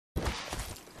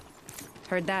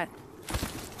Heard that.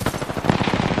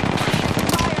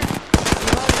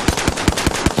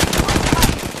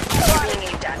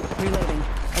 Reloading.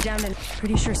 I downed an...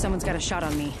 Pretty sure someone's got a shot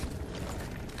on me.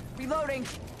 Reloading.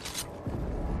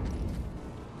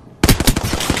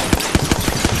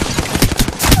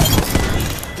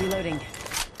 Reloading.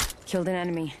 Killed an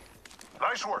enemy.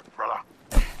 Nice work, brother.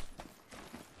 Take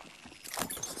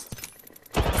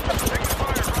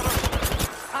fire, brother.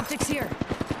 Optics here.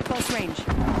 Close range.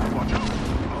 Watch out.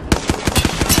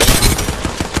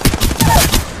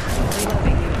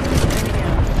 Reloading. Enemy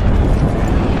down.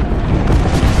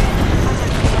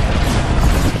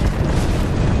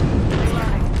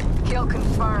 Reloading. Kill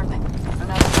confirmed.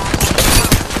 Another box.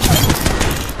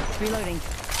 Reloading.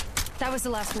 That was the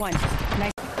last one.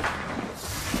 Nice.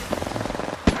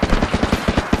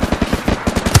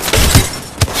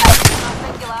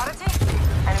 Singularity.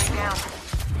 Enemy down.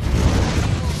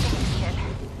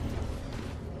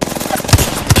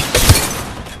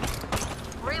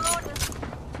 Reloading.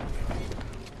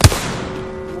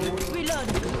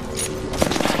 Reloading. Shoot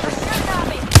at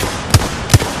me.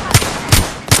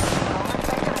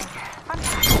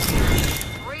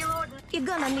 Reloading. You're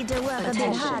gonna need to work a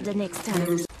bit harder next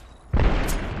time.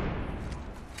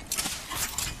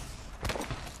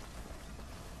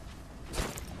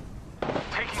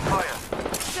 Taking fire.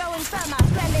 Throwing thermite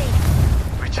grenade.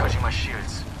 Recharging my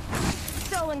shields.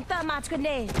 Throwing thermite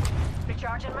grenade.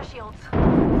 Recharging my shields.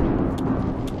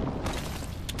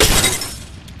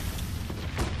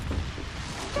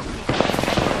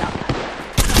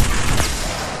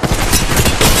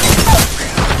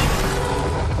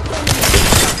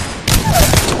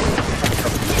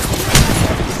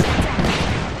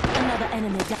 Another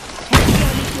enemy down.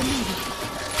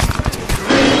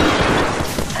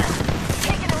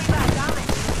 Taking a revive, got it.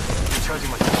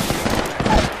 Recharging my shields.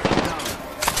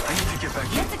 I need to get back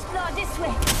in. Let's explore this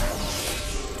way.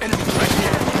 Enemy right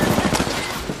here.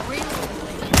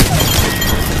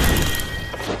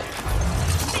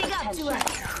 Big up to her.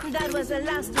 That was the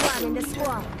last one in the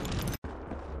squad.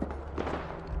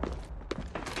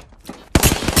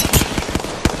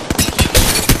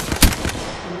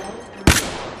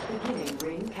 Beginning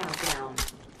ring countdown.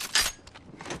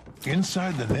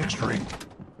 Inside the next ring.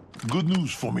 Good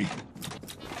news for me.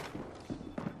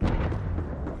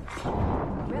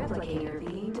 Replicator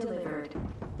being delivered.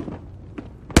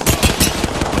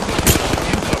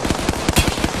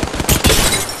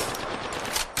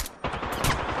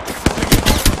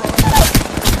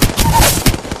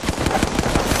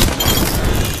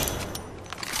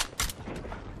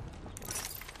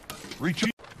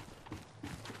 Reaching.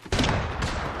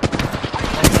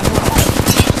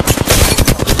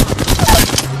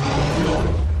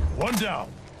 One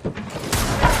down.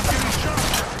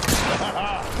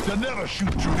 They'll never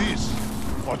shoot through this.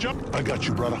 Watch out. I got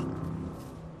you, brother.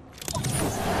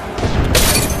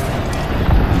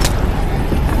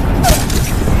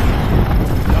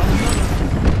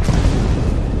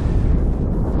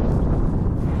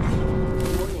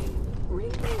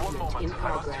 One moment. I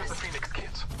must use the Phoenix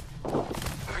kit.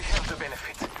 We have the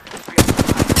benefit.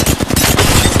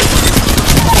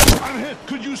 I'm hit.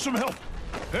 Could use some help.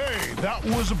 Hey, that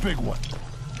was a big one.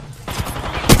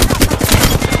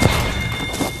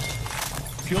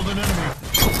 Killed an enemy.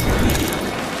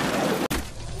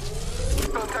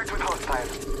 Contact with hostile.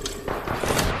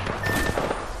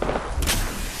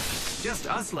 Just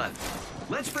us left.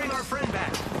 Let's bring our friend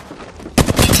back.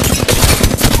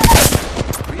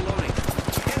 Reloading.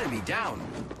 Enemy down.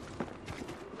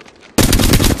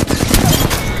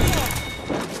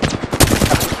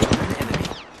 Enemy.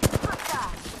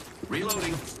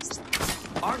 Reloading.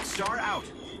 Arc Star out.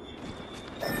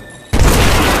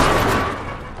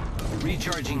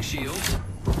 Recharging shields.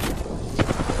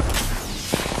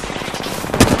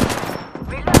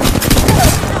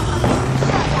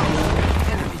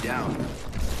 Enemy down.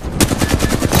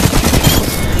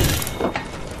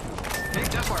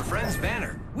 Picked up our friend's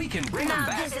banner. We can bring them Now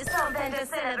back. this is something to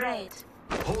celebrate.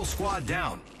 Whole squad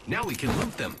down. Now we can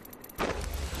loot them.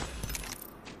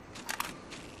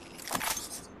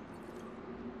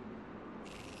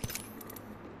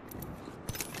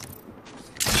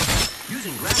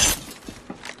 Using gravity.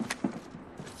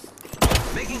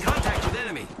 Making contact with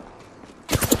enemy.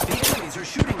 The enemies are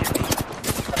shooting at me.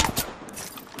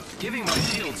 Giving my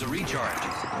shields a recharge.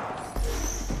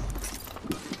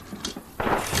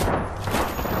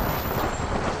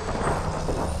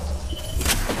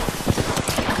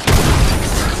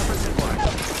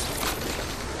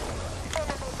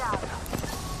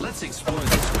 Let's explore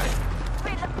this way.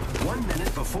 1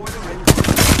 minute before the ring.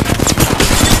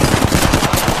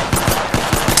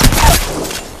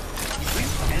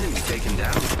 Enemy taken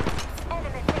down.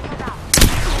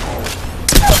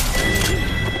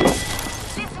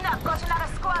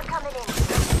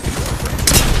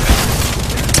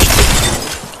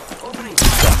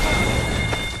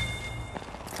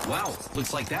 Wow,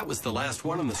 looks like that was the last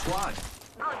one in the squad.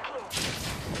 Good kill.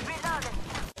 Reloading.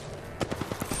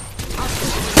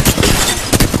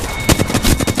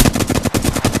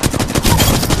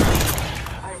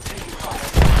 I'm taking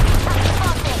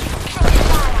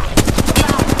fire.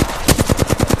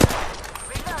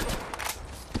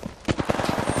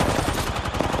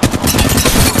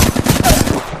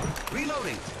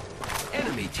 Reloading.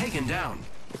 Enemy taken down.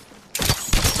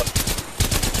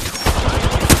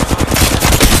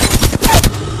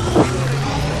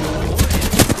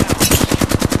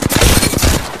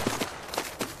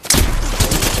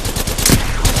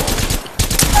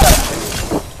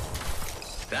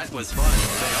 That was fun.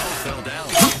 They all fell down.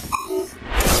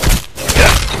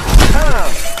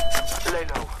 Lay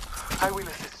low. I will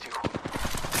assist you.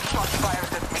 Shots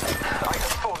fired at me. I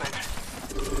have fallen.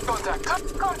 Contact.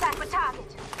 Contact with target.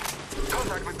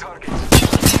 Contact with target.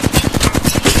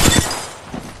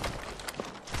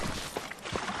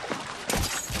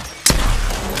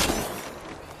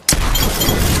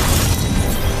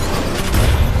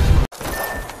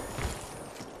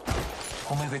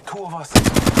 Only the two of us.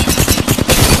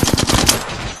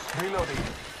 Reloading.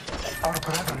 Our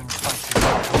brethren fighting.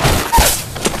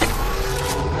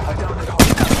 I downed it all.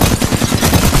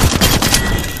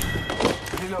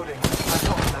 Reloading. I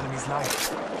took an enemy's life.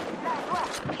 Nice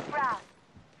work. Keep proud.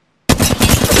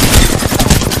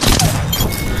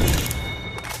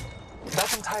 That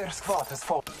entire squad has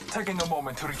fallen. Taking a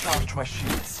moment to recharge my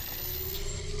shields.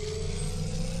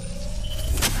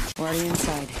 We're already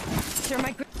inside. Sir,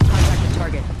 my contact the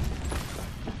target.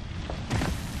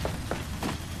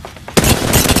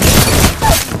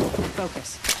 Focus.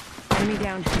 Enemy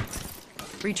down.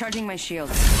 Recharging my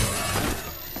shields.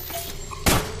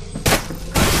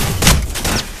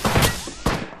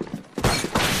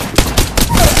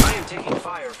 I am taking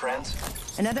fire, friends.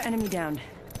 Another enemy down.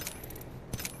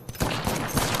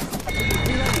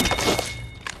 Reloading.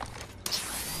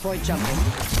 Void jumping.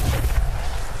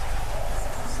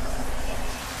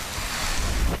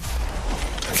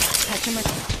 Catch him.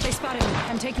 They spotted me.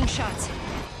 I'm taking shots.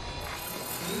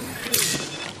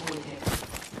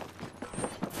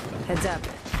 Heads up.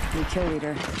 New kill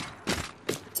leader.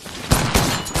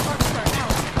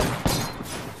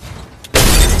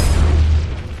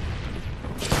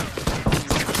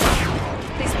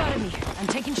 They spotted me. I'm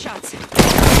taking shots.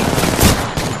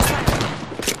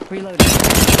 Reloading.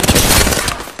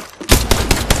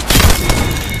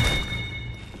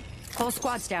 Whole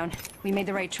squad's down. We made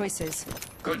the right choices.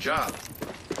 Good job.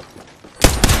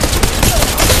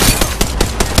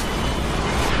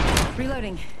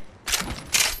 Reloading.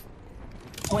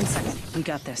 1 second. We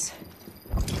got this.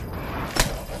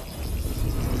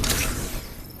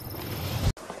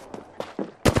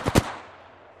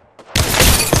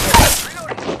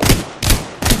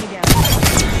 Enemy down.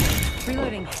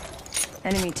 Reloading.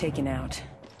 Enemy taken out.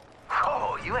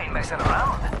 Oh, you ain't messing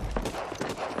around.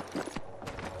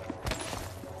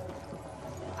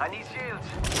 I need shields.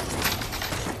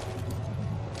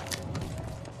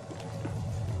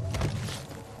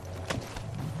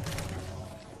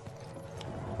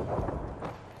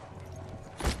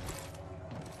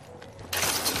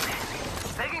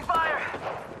 Taking fire.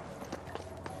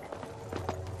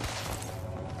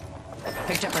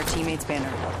 Picked up our teammate's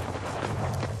banner.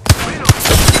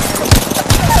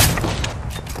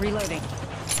 Reloading.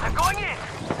 I'm going in.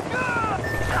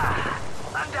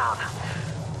 I'm down.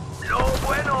 No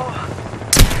bueno.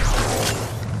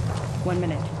 1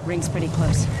 minute. Ring's pretty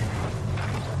close.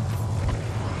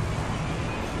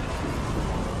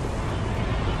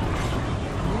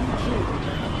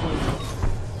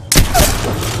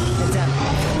 Heads up.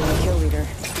 Kill leader.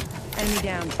 Enemy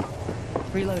down.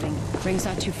 Reloading. Ring's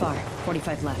not too far.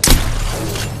 45 left.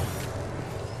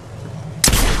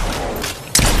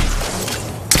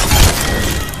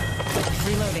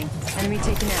 Reloading. Enemy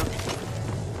taken out.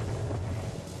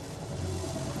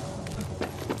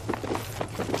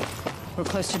 We're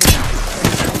close to the top.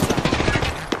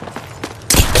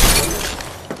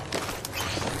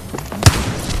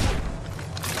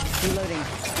 Reloading.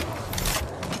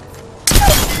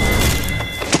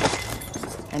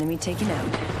 Enemy taken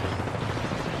out.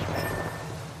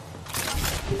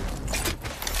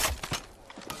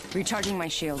 Recharging my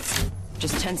shields.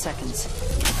 Just 10 seconds.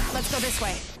 Let's go this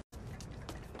way.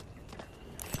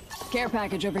 Care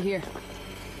package over here.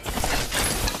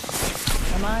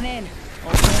 Come on in.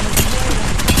 Old man is waiting.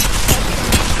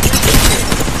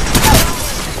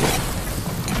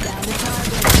 Down to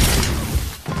target.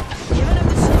 Giving him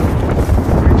the shield.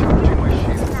 Recharging my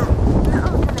shields. The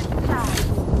ultimate charge.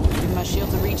 Give my shield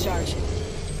to recharge.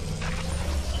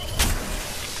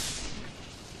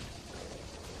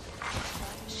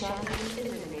 Champion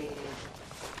eliminated.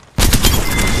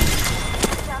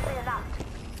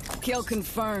 Kill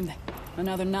confirmed.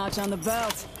 Another notch on the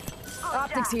belt.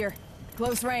 Optics here.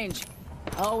 Close range.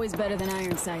 Always better than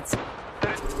iron sights.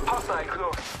 There is hostile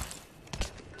close.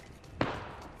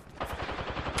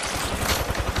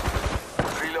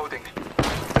 Reloading.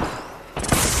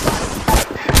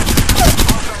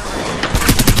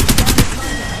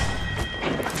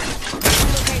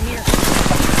 Relocate here.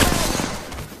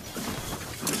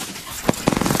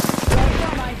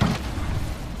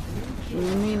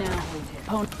 Me now.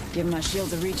 Give my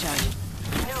shields a recharge.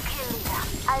 New kill leader.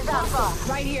 Eyes up front.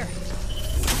 Right here.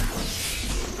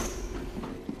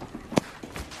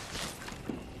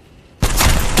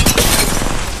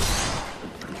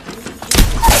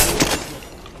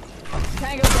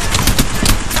 Tango down.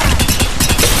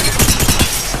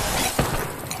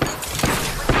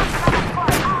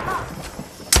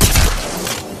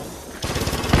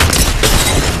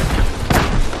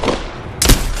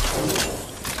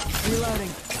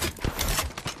 Reloading.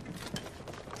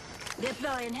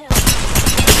 Deploying help.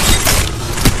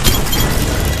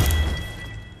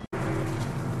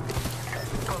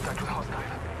 Contact with hostile.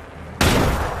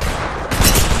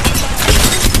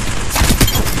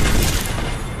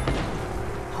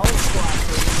 Whole squad.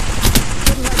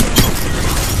 Couldn't let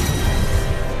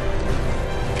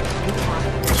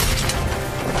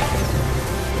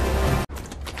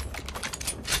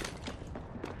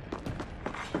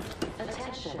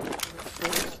Attention.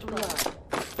 First blood.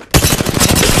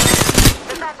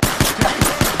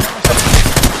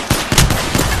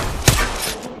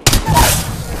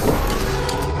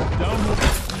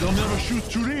 They'll never shoot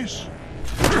through this.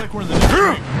 Looks like we're in the next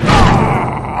ring.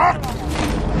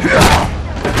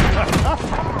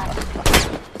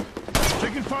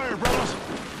 Taking fire, brothers.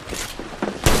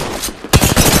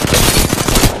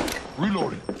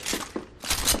 Reloading.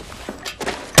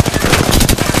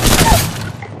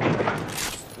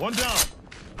 One down.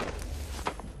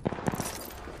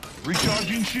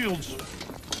 Recharging shields.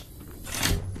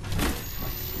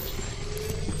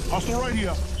 Hostile right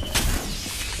here.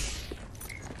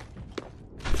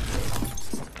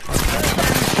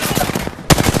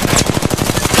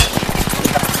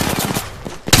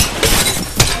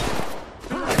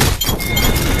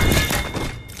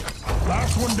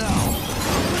 Last one down.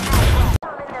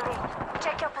 All in the ring.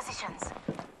 Check your positions.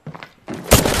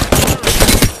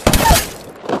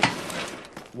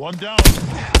 One down.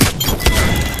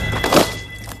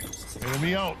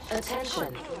 Enemy out.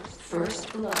 Attention.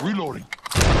 First blood. Reloading.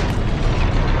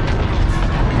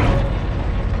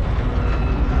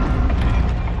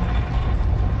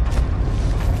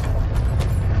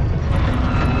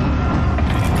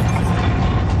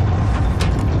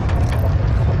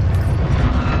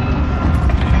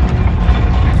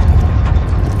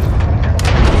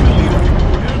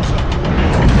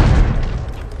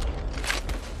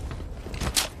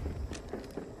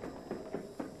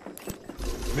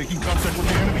 Making contact with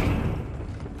the enemy.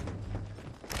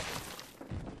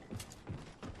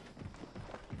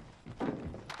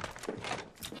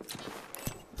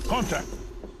 Contact.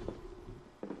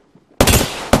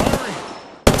 Firing.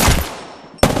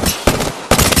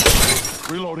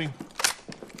 Reloading.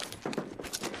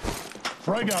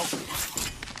 Frag out.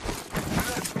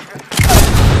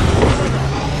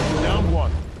 Down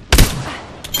one.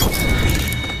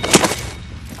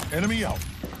 Enemy out.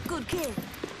 Good kill.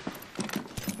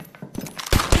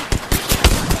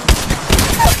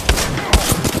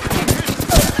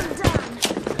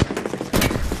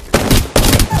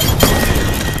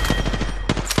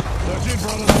 That's it,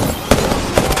 brother.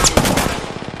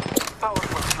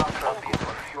 Powerful slaughter of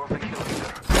people. You're the kill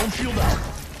leader. Don't shield out.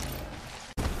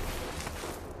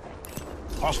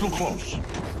 Hostile close.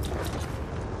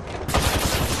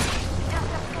 Just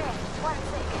a scan. 1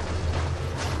 second.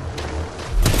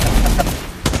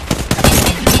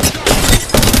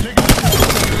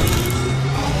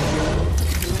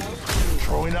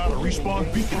 Throwing out a respawn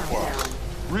beacon fire.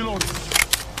 Reloading.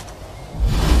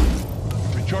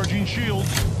 Recharging shields.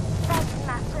 That's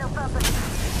not real purpose.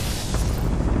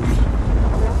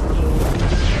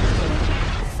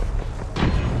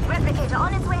 Replicator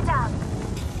on its way down.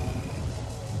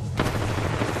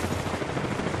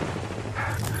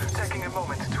 Taking a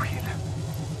moment to heal.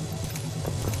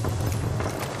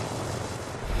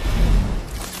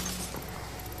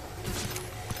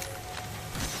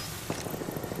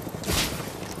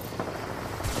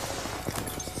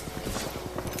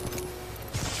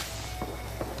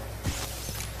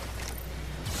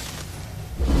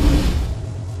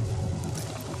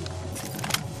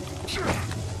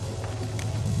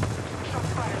 Shots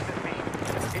fired at me.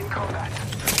 In combat.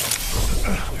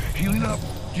 Healing up.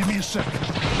 Give me a second.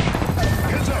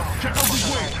 Heads up. Check out this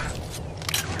way.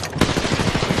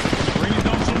 Bringing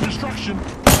down some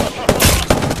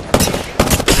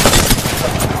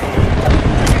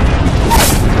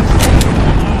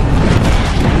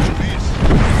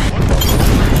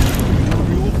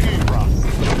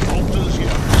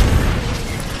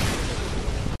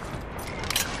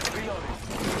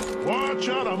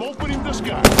this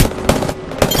guy.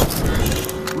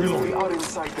 We Reload. are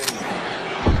inside the ring.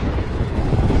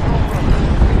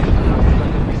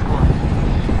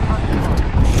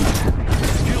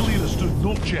 Kill leader stood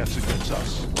no chance against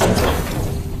us.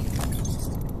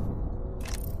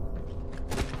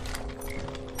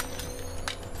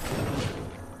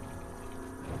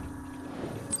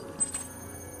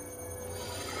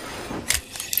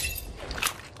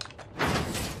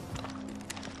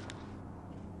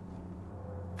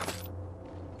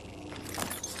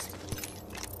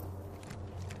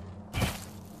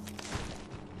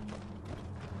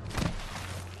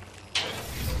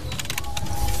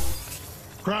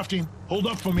 Crafting, hold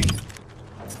up for me.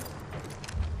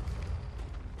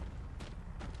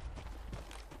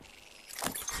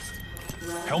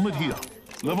 Helmet here.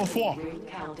 Level 4. Ring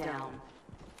countdown.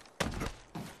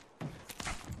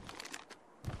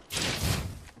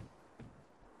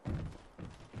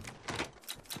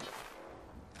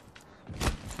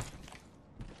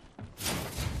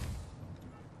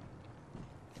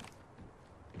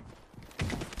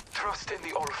 Trust in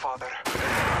the All-Father.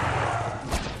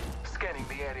 Scanning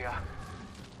the area.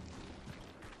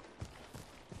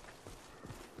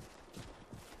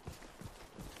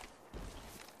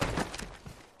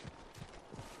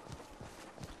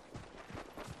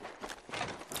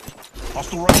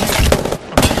 Hostile right here.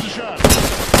 I'm taking the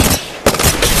shot.